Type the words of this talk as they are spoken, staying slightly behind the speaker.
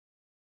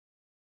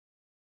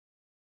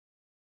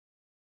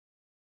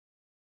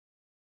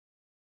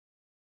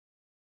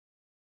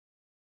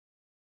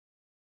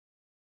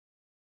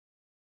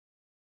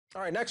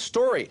All right, next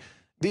story.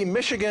 The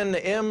Michigan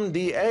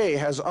MDA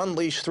has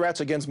unleashed threats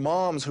against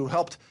moms who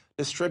helped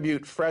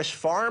distribute fresh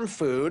farm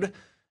food.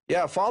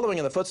 Yeah, following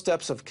in the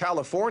footsteps of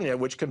California,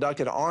 which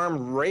conducted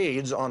armed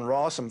raids on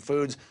Rawsome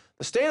Foods,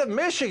 the state of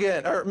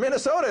Michigan, or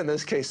Minnesota in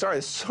this case,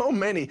 sorry, so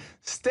many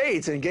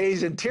states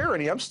engaged in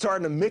tyranny. I'm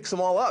starting to mix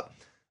them all up.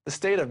 The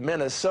state of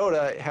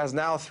Minnesota has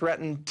now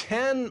threatened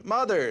 10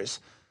 mothers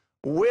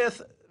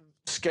with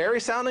scary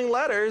sounding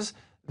letters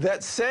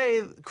that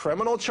say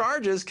criminal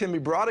charges can be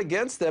brought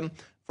against them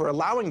for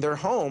allowing their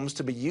homes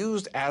to be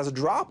used as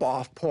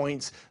drop-off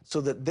points so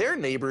that their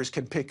neighbors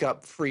can pick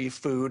up free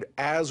food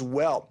as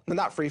well.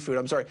 Not free food,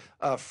 I'm sorry,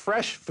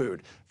 fresh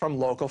food from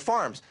local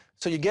farms.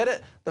 So you get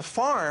it? The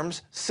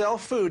farms sell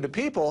food to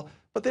people,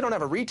 but they don't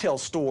have a retail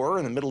store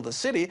in the middle of the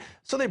city,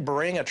 so they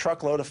bring a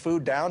truckload of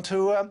food down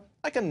to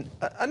like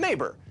a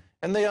neighbor,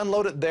 and they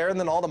unload it there, and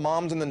then all the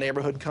moms in the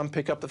neighborhood come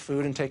pick up the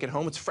food and take it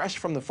home. It's fresh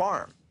from the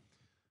farm.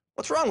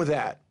 What's wrong with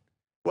that?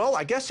 Well,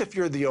 I guess if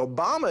you're the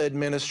Obama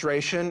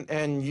administration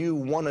and you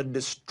want to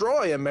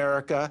destroy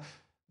America,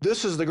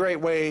 this is the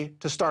great way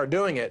to start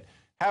doing it.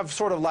 Have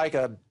sort of like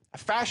a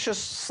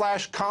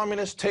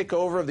fascist/communist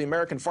takeover of the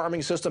American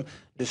farming system,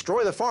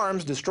 destroy the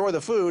farms, destroy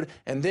the food,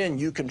 and then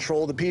you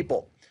control the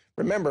people.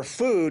 Remember,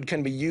 food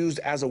can be used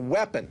as a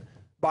weapon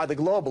by the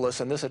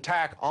globalists, and this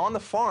attack on the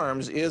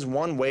farms is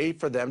one way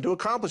for them to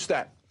accomplish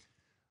that.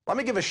 Let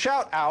me give a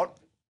shout out,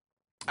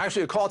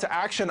 actually a call to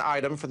action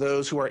item for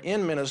those who are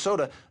in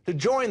Minnesota to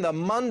join the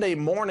Monday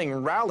morning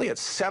rally at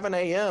 7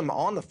 a.m.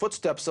 on the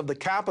footsteps of the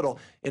Capitol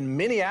in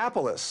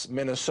Minneapolis,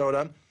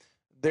 Minnesota.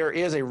 There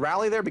is a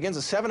rally there, begins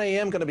at 7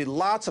 a.m. Going to be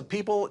lots of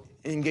people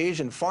engaged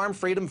in farm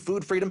freedom,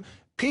 food freedom,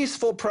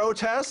 peaceful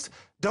protest.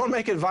 Don't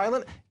make it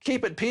violent.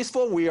 Keep it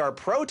peaceful. We are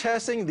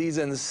protesting these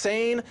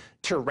insane,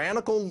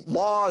 tyrannical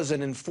laws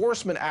and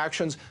enforcement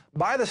actions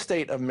by the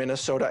state of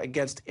Minnesota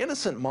against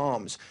innocent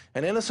moms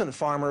and innocent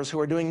farmers who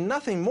are doing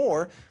nothing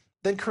more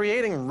than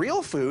creating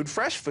real food,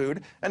 fresh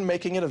food, and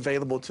making it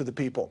available to the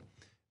people.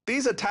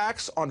 These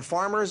attacks on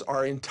farmers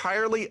are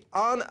entirely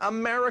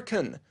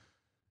un-American.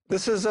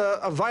 This is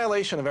a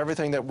violation of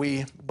everything that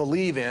we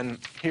believe in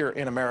here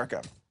in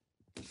America.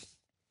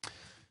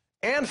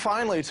 And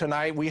finally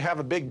tonight, we have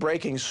a big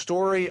breaking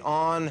story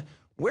on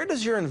where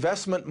does your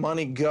investment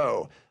money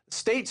go?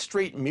 State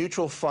Street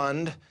Mutual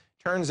Fund,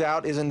 turns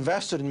out, is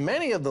invested in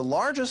many of the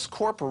largest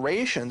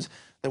corporations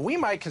that we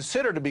might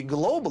consider to be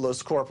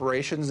globalist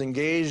corporations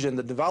engaged in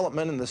the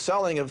development and the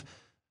selling of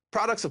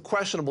products of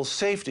questionable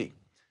safety.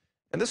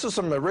 And this is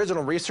some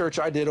original research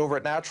I did over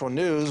at Natural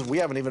News. We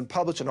haven't even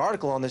published an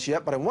article on this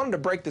yet, but I wanted to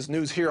break this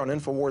news here on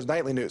InfoWars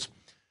Nightly News.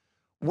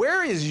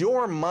 Where is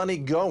your money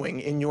going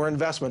in your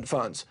investment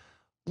funds?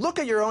 Look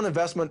at your own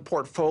investment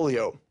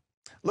portfolio.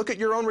 Look at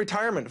your own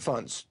retirement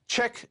funds.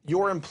 Check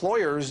your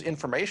employer's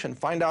information.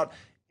 Find out,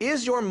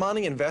 is your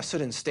money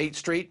invested in State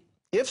Street?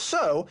 If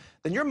so,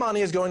 then your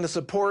money is going to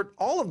support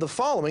all of the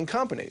following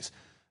companies: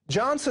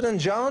 Johnson &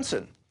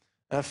 Johnson,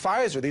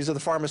 Pfizer. These are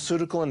the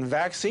pharmaceutical and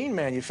vaccine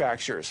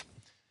manufacturers.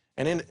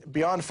 And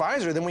beyond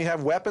Pfizer, then we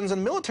have weapons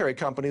and military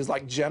companies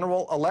like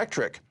General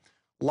Electric,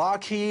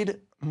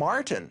 Lockheed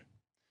Martin,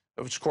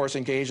 which of course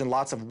engage in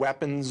lots of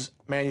weapons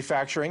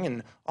manufacturing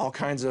and all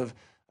kinds of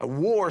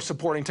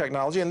war-supporting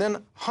technology. And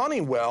then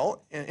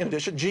Honeywell, in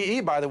addition.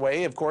 GE, by the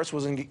way, of course,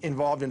 was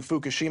involved in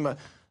Fukushima,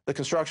 the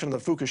construction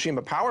of the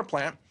Fukushima power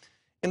plant.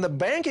 In the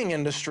banking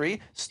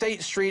industry,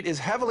 State Street is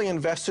heavily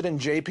invested in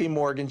JP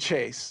Morgan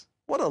Chase.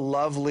 What a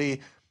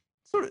lovely,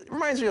 sort of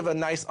reminds me of a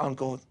nice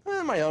uncle.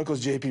 My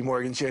uncle's JP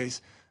Morgan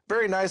Chase.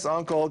 Very nice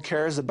uncle,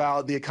 cares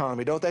about the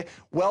economy, don't they?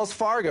 Wells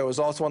Fargo is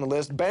also on the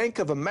list. Bank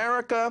of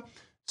America,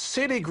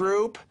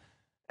 Citigroup,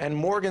 and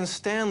Morgan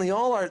Stanley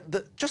all are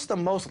just the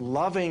most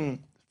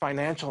loving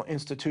financial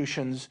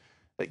institutions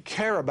that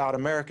care about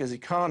America's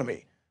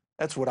economy.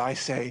 That's what I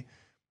say.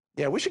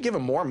 Yeah, we should give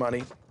them more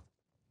money.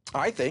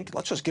 I think.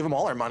 Let's just give them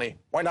all our money.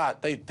 Why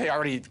not? They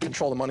already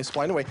control the money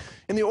supply anyway.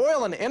 In the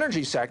oil and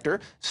energy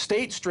sector,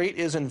 State Street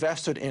is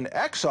invested in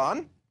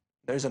Exxon.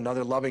 There's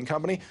another loving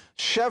company.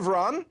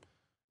 Chevron.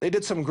 They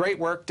did some great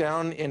work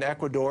down in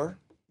Ecuador.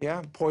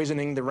 Yeah,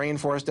 poisoning the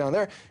rainforest down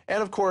there.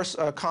 And of course,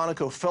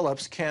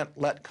 ConocoPhillips. Can't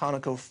let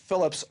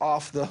ConocoPhillips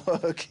off the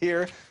hook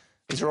here.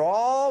 These are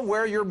all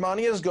where your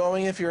money is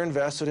going if you're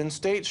invested in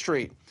State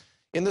Street.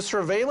 In the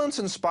surveillance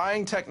and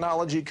spying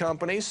technology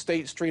companies,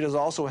 State Street is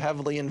also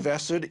heavily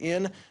invested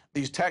in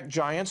these tech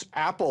giants.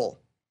 Apple.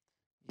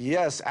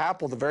 Yes,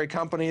 Apple, the very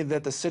company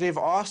that the city of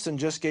Austin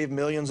just gave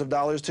millions of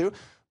dollars to.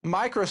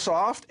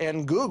 Microsoft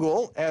and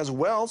Google as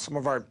well, some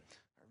of our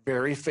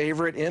very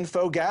favorite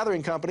info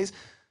gathering companies.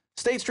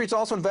 State Street's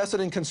also invested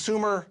in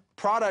consumer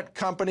product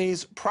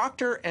companies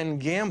Procter &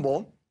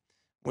 Gamble,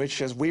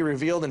 which, as we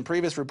revealed in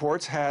previous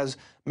reports, has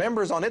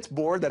members on its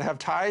board that have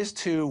ties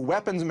to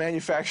weapons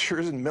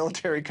manufacturers and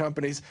military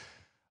companies.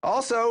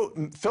 Also,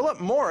 Philip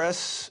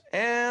Morris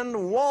and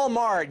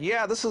Walmart.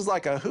 Yeah, this is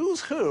like a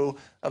who's who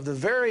of the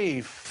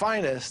very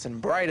finest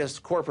and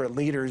brightest corporate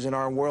leaders in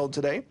our world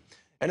today.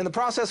 And in the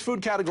processed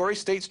food category,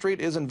 State Street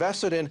is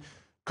invested in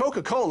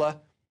Coca-Cola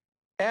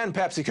and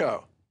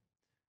PepsiCo.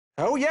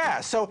 Oh,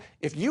 yeah. So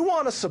if you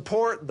want to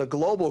support the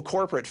global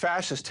corporate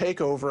fascist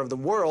takeover of the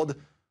world,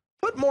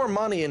 put more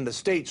money into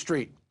State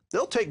Street.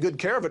 They'll take good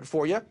care of it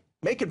for you,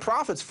 making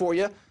profits for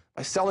you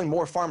by selling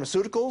more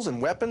pharmaceuticals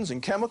and weapons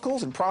and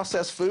chemicals and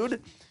processed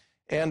food.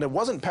 And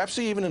wasn't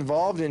Pepsi even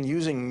involved in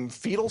using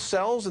fetal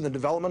cells in the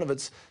development of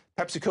its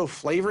PepsiCo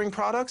flavoring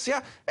products?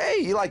 Yeah. Hey,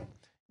 you like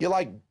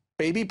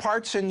baby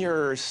parts in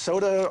your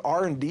soda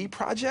R&D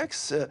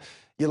projects?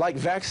 You like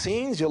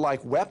vaccines? You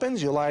like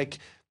weapons? You like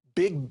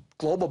big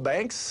global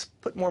banks?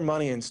 Put more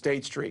money in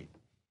State Street.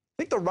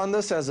 Think they'll run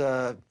this as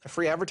a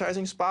free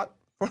advertising spot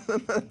for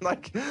them,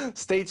 like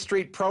State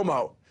Street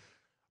promo.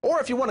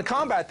 Or if you want to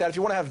combat that, if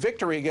you want to have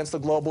victory against the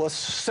globalists,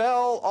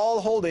 sell all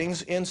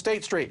holdings in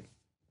State Street.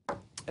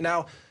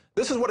 Now,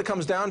 this is what it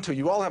comes down to.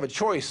 You all have a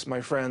choice,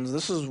 my friends.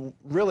 This is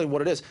really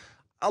what it is.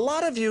 A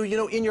lot of you,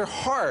 in your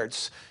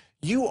hearts,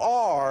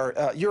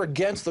 you're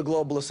against the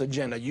globalist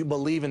agenda. You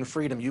believe in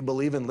freedom. You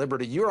believe in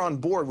liberty. You're on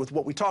board with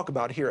what we talk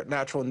about here at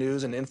Natural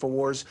News and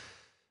InfoWars.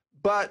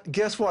 But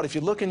guess what? If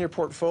you look in your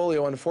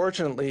portfolio,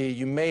 unfortunately,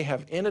 you may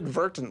have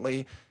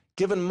inadvertently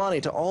given money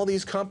to all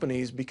these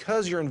companies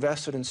because you're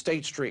invested in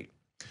State Street.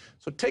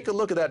 So take a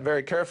look at that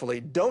very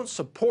carefully. Don't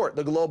support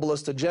the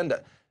globalist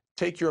agenda.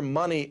 Take your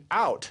money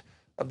out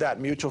of that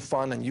mutual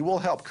fund, and you will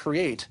help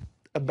create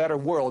a better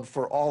world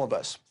for all of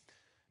us.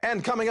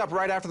 And coming up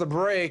right after the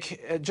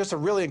break, just a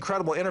really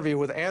incredible interview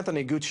with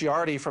Anthony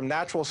Gucciardi from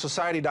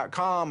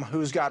naturalsociety.com,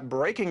 who's got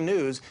breaking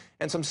news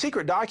and some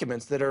secret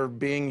documents that are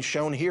being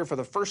shown here for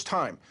the first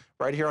time,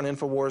 right here on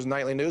InfoWars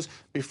Nightly News.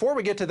 Before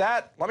we get to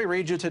that, let me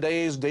read you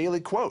today's daily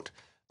quote.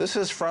 This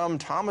is from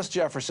Thomas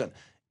Jefferson.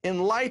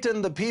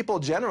 Enlighten the people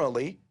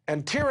generally,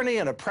 and tyranny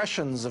and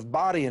oppressions of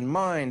body and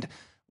mind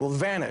will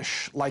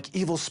vanish like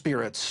evil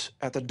spirits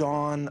at the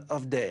dawn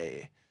of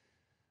day.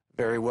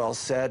 Very well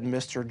said,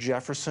 Mr.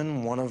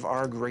 Jefferson, one of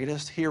our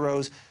greatest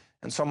heroes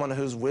and someone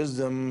whose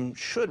wisdom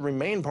should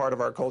remain part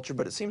of our culture,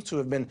 but it seems to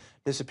have been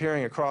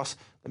disappearing across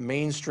the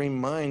mainstream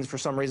minds for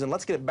some reason.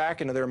 Let's get it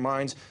back into their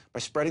minds by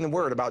spreading the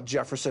word about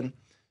Jefferson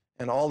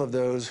and all of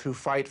those who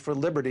fight for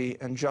liberty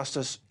and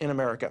justice in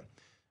America.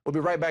 We'll be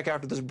right back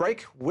after this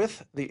break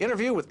with the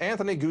interview with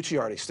Anthony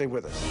Gucciardi. Stay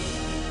with us.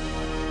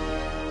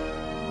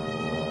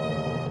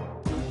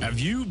 Have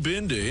you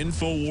been to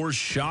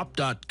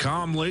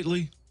InfoWarsShop.com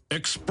lately?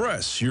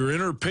 Express your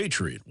inner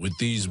patriot with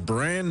these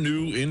brand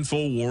new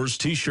InfoWars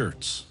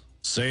t-shirts.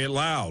 Say it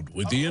loud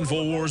with the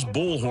InfoWars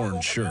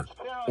Bullhorn shirt,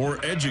 or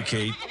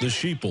educate the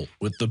sheeple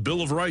with the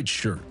Bill of Rights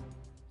shirt.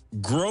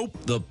 Grope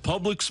the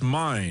public's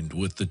mind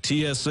with the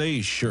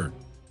TSA shirt.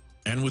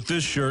 And with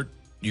this shirt,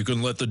 you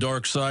can let the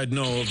dark side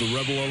know of the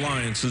Rebel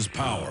Alliance's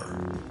power.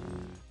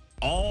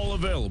 All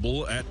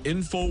available at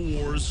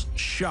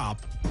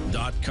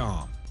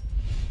InfoWarsShop.com.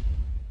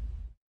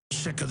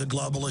 Sick of the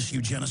globalist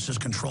eugenicist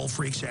control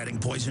freaks adding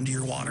poison to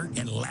your water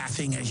and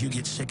laughing as you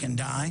get sick and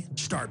die?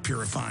 Start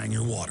purifying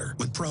your water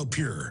with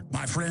ProPure.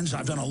 My friends,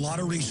 I've done a lot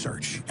of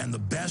research, and the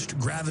best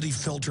gravity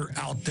filter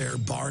out there,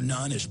 bar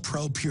none, is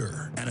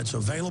ProPure, and it's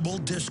available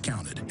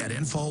discounted at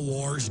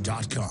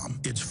Infowars.com.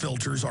 Its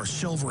filters are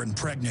silver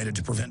impregnated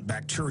to prevent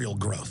bacterial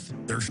growth.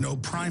 There's no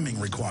priming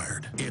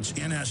required. It's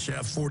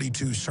NSF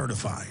 42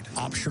 certified.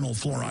 Optional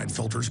fluoride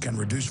filters can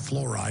reduce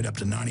fluoride up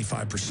to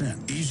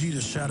 95%. Easy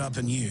to set up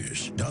and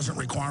use. Doesn't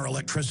require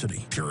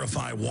electricity.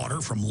 Purify water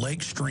from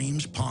lakes,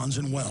 streams, ponds,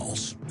 and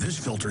wells. This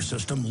filter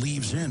system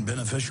leaves in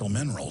beneficial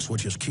minerals,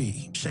 which is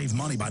key. Save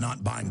money by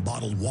not buying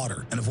bottled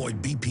water and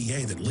avoid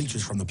BPA that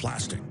leaches from the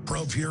plastic.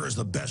 ProPure is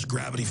the best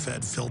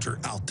gravity-fed filter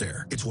out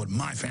there. It's what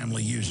my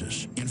family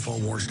uses.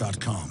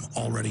 Infowars.com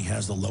already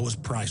has the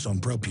lowest price on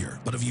ProPure.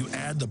 But if you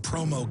add the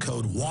promo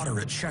code WATER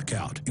at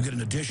checkout, you get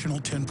an additional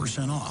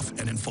 10% off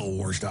at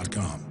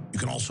Infowars.com. You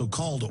can also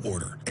call to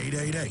order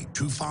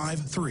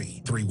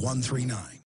 888-253-3139.